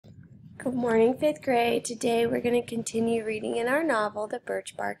Good morning, 5th grade. Today we're going to continue reading in our novel, The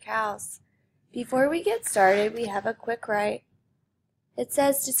Birch Bark House. Before we get started, we have a quick write. It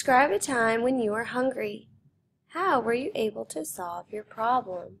says, describe a time when you were hungry. How were you able to solve your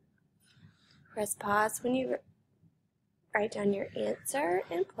problem? Press pause when you write down your answer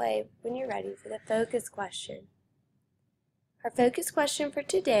and play when you're ready for the focus question. Our focus question for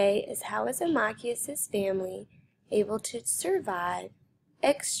today is, how is Amachius' family able to survive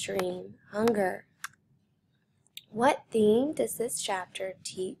extreme hunger? What theme does this chapter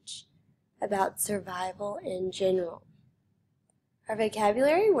teach about survival in general? Our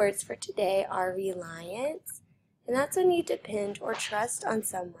vocabulary words for today are reliance, and that's when you depend or trust on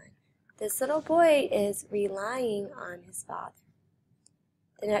someone. This little boy is relying on his father.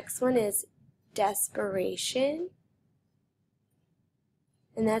 The next one is desperation,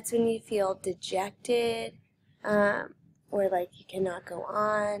 and that's when you feel dejected, or like you cannot go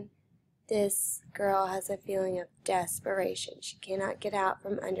on. This girl has a feeling of desperation. She cannot get out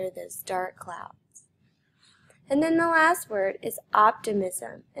from under those dark clouds. And then the last word is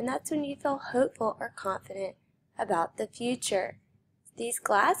optimism, and that's when you feel hopeful or confident about the future. These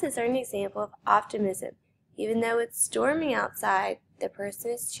glasses are an example of optimism. Even though it's stormy outside, the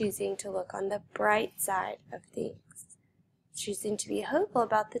person is choosing to look on the bright side of things, choosing to be hopeful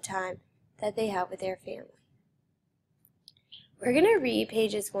about the time that they have with their family. We're going to read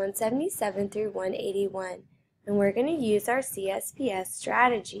pages 177 through 181, and we're going to use our CSPS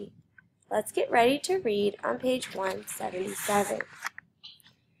strategy. Let's get ready to read on page 177.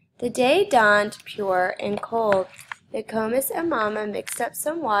 The day dawned pure and cold. Nokomis and Mama mixed up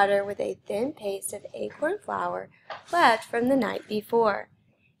some water with a thin paste of acorn flour left from the night before.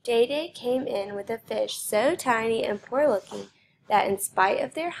 Day came in with a fish so tiny and poor-looking that in spite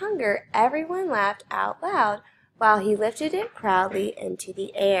of their hunger, everyone laughed out loud while he lifted it proudly into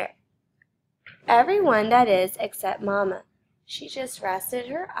the air. Everyone, that is, except Mama. She just rested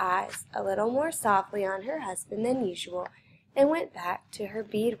her eyes a little more softly on her husband than usual and went back to her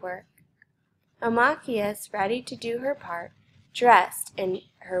beadwork. Amachius, ready to do her part, dressed in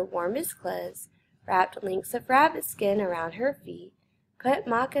her warmest clothes, wrapped links of rabbit skin around her feet, put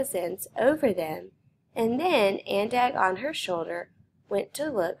moccasins over them, and then, Andag on her shoulder, went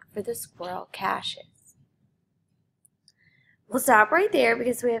to look for the squirrel caches. We'll stop right there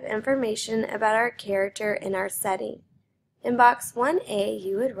because we have information about our character and our setting. In box 1A,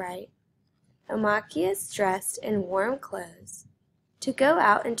 you would write, Amachius dressed in warm clothes to go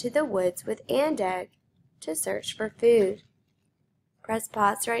out into the woods with Andag to search for food. Press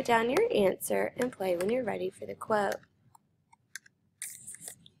pause to write down your answer and play when you're ready for the quote.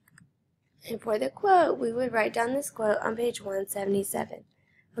 And for the quote, we would write down this quote on page 177.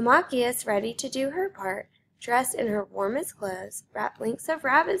 Amachius, ready to do her part, dressed in her warmest clothes, wrapped links of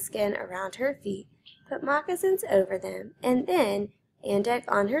rabbit skin around her feet, put moccasins over them, and then, Andag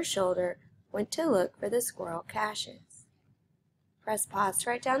on her shoulder, went to look for the squirrel caches. Press pause to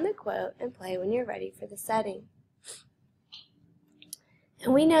write down the quote and play when you're ready for the setting.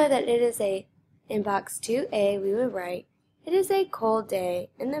 And we know that in box 2A, we would write, it is a cold day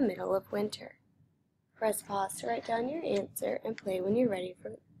in the middle of winter. Press pause to write down your answer and play when you're ready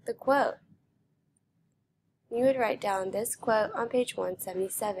for the quote. You would write down this quote on page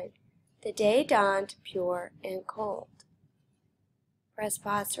 177. The day dawned pure and cold. Press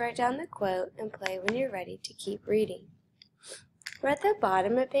pause to write down the quote and play when you're ready to keep reading. We're at the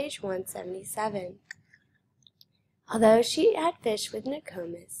bottom of page 177. Although she had fished with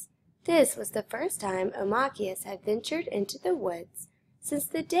Nokomis, this was the first time Amachius had ventured into the woods since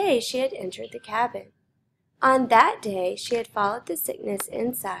the day she had entered the cabin. On that day she had followed the sickness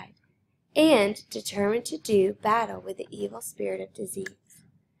inside, and determined to do battle with the evil spirit of disease.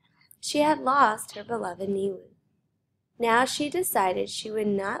 She had lost her beloved Niwu. Now she decided she would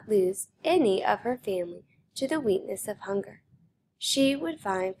not lose any of her family to the weakness of hunger. She would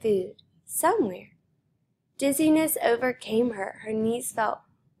find food, somewhere. Dizziness overcame her, her knees felt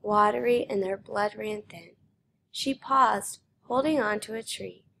watery and their blood ran thin. She paused, holding on to a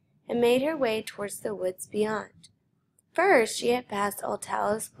tree, and made her way towards the woods beyond. First she had passed old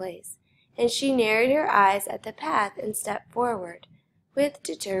Tallow's place, and she narrowed her eyes at the path and stepped forward with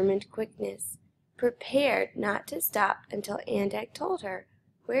determined quickness, prepared not to stop until Andag told her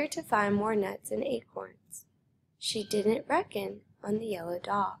where to find more nuts and acorns. She didn't reckon on the yellow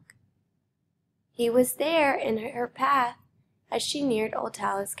dog. He was there in her path as she neared old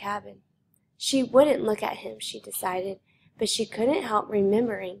Tallow's cabin. She wouldn't look at him, she decided, but she couldn't help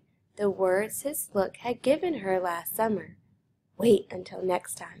remembering the words his look had given her last summer. Wait until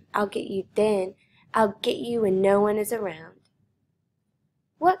next time. I'll get you then. I'll get you when no one is around.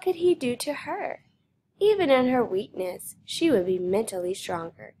 What could he do to her? Even in her weakness, she would be mentally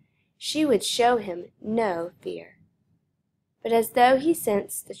stronger. She would show him no fear. But as though he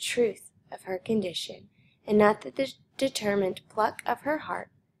sensed the truth of her condition, and not the determined pluck of her heart,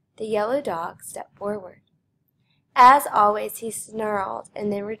 the yellow dog stepped forward. As always, he snarled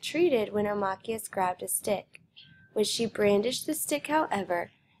and then retreated when Omachias grabbed a stick. When she brandished the stick, however,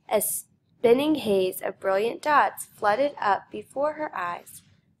 a spinning haze of brilliant dots flooded up before her eyes.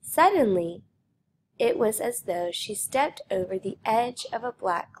 Suddenly, it was as though she stepped over the edge of a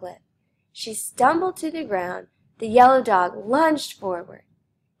black cliff. She stumbled to the ground. The yellow dog lunged forward.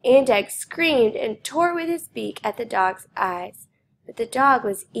 Andag screamed and tore with his beak at the dog's eyes, but the dog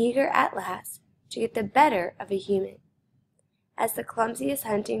was eager at last to get the better of a human. As the clumsiest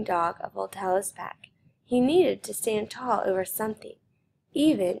hunting dog of Old Talow's pack, he needed to stand tall over something,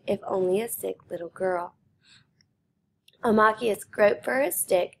 even if only a sick little girl. Omachias groped for his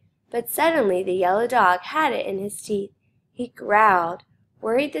stick, but suddenly the yellow dog had it in his teeth. He growled,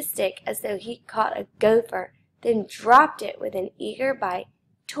 worried the stick as though he caught a gopher, then dropped it with an eager bite,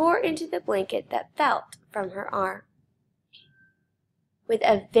 tore into the blanket that fell from her arm. With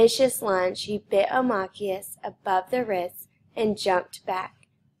a vicious lunge, he bit Omachias above the wrist and jumped back,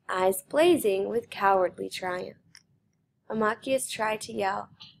 eyes blazing with cowardly triumph. Omachias tried to yell,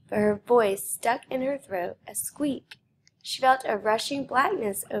 but her voice stuck in her throat, a squeak. She felt a rushing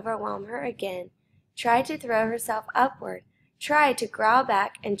blackness overwhelm her again, tried to throw herself upward, tried to growl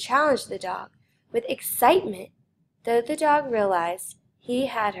back and challenge the dog with excitement, though the dog realized he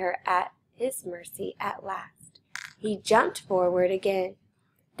had her at his mercy at last. He jumped forward again.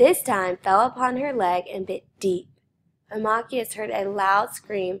 This time fell upon her leg and bit deep. Omachias heard a loud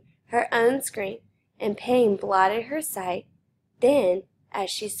scream, her own scream, and pain blotted her sight, then as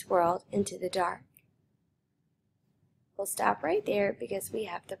she swirled into the dark. We'll stop right there because we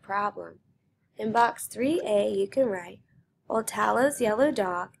have the problem. In box 3A you can write, Old Talow's yellow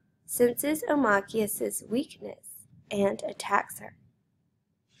dog senses Omachias' weakness and attacks her.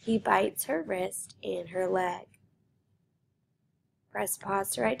 He bites her wrist and her leg. Press pause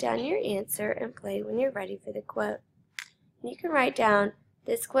to write down your answer and play when you're ready for the quote. You can write down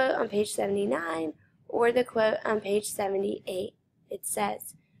this quote on page 79 or the quote on page 78. It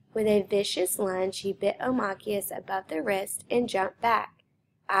says, with a vicious lunge, he bit Omachias above the wrist and jumped back,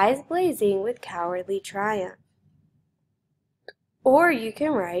 eyes blazing with cowardly triumph. Or you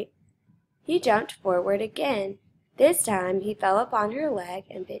can write, he jumped forward again. This time he fell upon her leg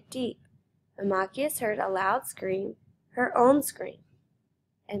and bit deep. Omachias heard a loud scream, her own scream,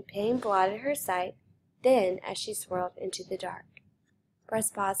 and pain blotted her sight, then as she swirled into the dark. Press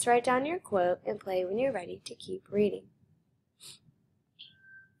pause to write down your quote and play when you're ready to keep reading.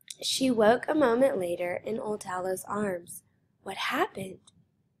 She woke a moment later in Old Talow's arms. What happened?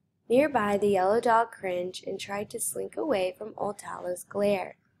 Nearby, the yellow dog cringed and tried to slink away from Old Talow's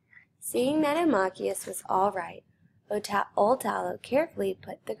glare. Seeing that Omachias was all right, Old Tallow carefully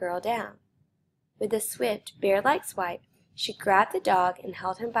put the girl down. With a swift, bear-like swipe, she grabbed the dog and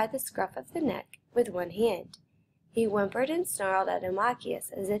held him by the scruff of the neck with one hand. He whimpered and snarled at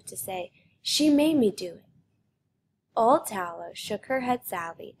Omachias as if to say, "She made me do it." Old Tallow shook her head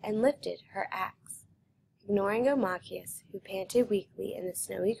sadly and lifted her axe. Ignoring Omachias, who panted weakly in the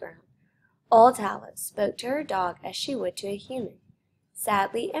snowy ground, Old Tallow spoke to her dog as she would to a human.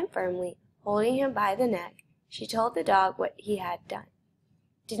 Sadly and firmly, holding him by the neck, she told the dog what he had done.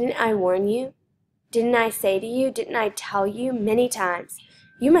 "Didn't I warn you? Didn't I say to you, didn't I tell you many times,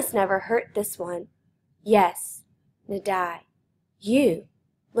 you must never hurt this one? Yes, Nadai, you,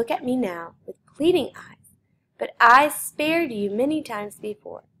 look at me now with pleading eyes, but I spared you many times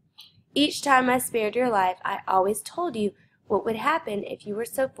before. Each time I spared your life, I always told you what would happen if you were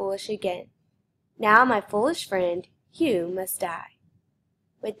so foolish again. Now, my foolish friend, you must die."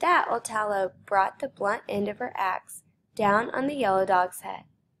 With that, Old Tallow brought the blunt end of her axe down on the yellow dog's head.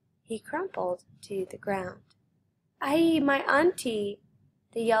 He crumpled to the ground. "Aye, my auntie!"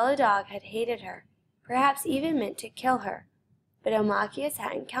 The yellow dog had hated her, perhaps even meant to kill her, but Omachias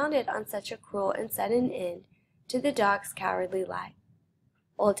hadn't counted on such a cruel and sudden end to the dog's cowardly life.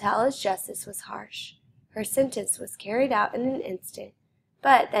 Old Tallow's justice was harsh. Her sentence was carried out in an instant,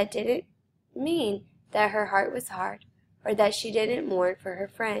 but that didn't mean that her heart was hard or that she didn't mourn for her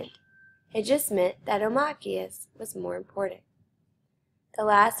friend. It just meant that Omachias was more important. The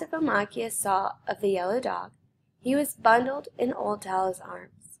last of Omachias saw of the yellow dog, he was bundled in Old Tallow's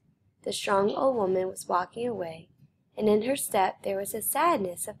arms. The strong old woman was walking away, and in her step there was a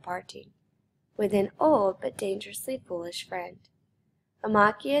sadness of parting with an old but dangerously foolish friend.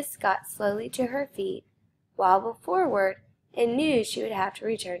 Omachias got slowly to her feet, wobbled forward, and knew she would have to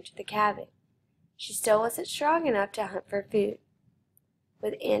return to the cabin. She still wasn't strong enough to hunt for food.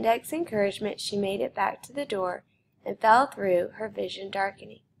 With Andek's encouragement, she made it back to the door and fell through, her vision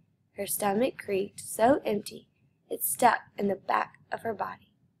darkening. Her stomach creaked, so empty it stuck in the back of her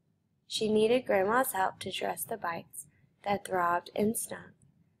body. She needed Grandma's help to dress the bites that throbbed and stung.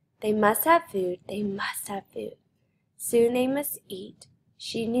 They must have food, they must have food. Soon they must eat,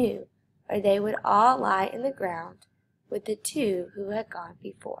 she knew, or they would all lie in the ground with the two who had gone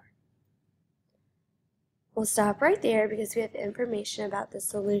before. We'll stop right there because we have information about the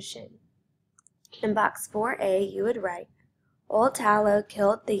solution. In box 4A, you would write, Old Tallow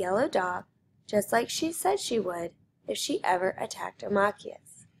killed the yellow dog just like she said she would if she ever attacked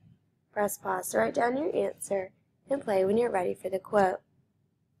Amachius. Press pause to write down your answer and play when you're ready for the quote.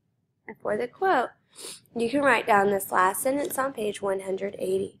 And for the quote, you can write down this last sentence on page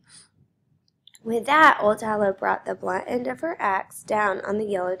 180. With that, Old Tallow brought the blunt end of her axe down on the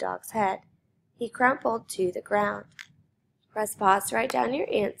yellow dog's head. He crumpled to the ground. Press pause to write down your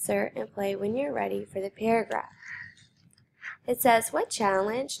answer and play when you're ready for the paragraph. It says, what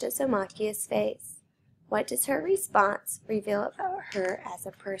challenge does Amachius face? What does her response reveal about her as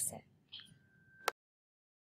a person?